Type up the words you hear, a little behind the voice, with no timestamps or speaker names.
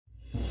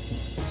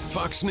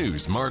Fox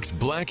News marks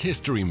Black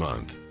History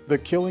Month. The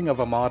killing of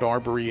Ahmaud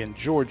Arbery in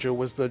Georgia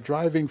was the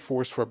driving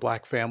force for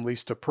black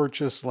families to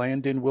purchase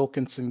land in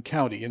Wilkinson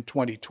County in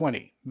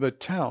 2020. The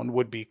town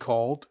would be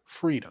called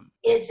Freedom.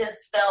 It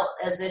just felt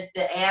as if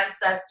the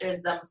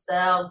ancestors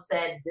themselves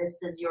said,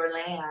 "This is your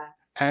land."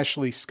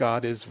 Ashley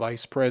Scott is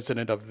vice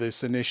president of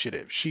this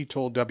initiative. She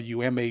told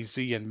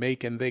WMAZ in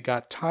Macon they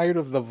got tired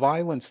of the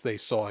violence they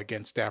saw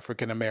against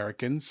African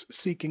Americans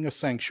seeking a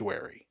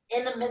sanctuary.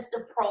 In the midst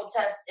of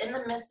protests, in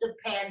the midst of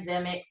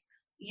pandemics,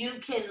 you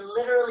can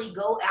literally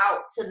go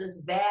out to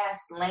this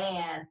vast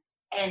land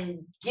and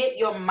get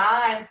your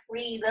mind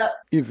freed up.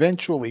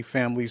 Eventually,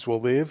 families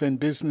will live and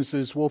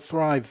businesses will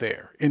thrive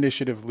there.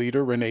 Initiative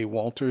leader Renee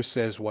Walters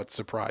says what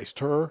surprised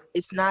her.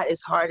 It's not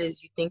as hard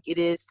as you think it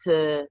is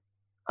to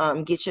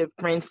get your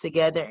friends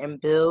together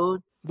and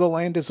build. The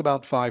land is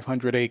about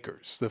 500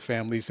 acres. The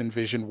families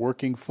envision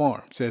working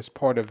farms as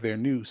part of their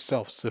new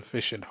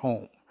self-sufficient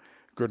home.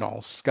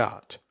 Gernal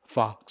Scott,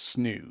 Fox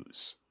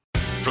News.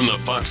 From the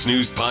Fox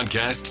News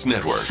Podcasts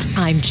Network.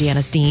 I'm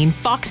Janice Dean,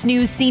 Fox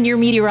News senior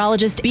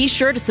meteorologist. Be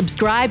sure to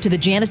subscribe to the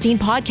Janice Dean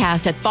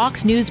podcast at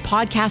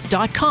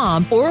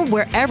foxnewspodcast.com or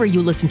wherever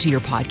you listen to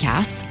your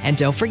podcasts. And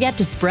don't forget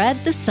to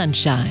spread the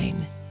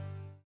sunshine.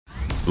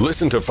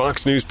 Listen to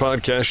Fox News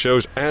podcast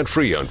shows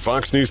ad-free on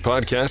Fox News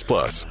Podcast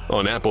Plus,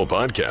 on Apple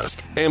Podcast,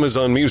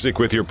 Amazon Music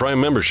with your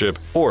Prime membership,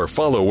 or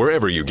follow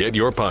wherever you get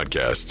your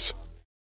podcasts.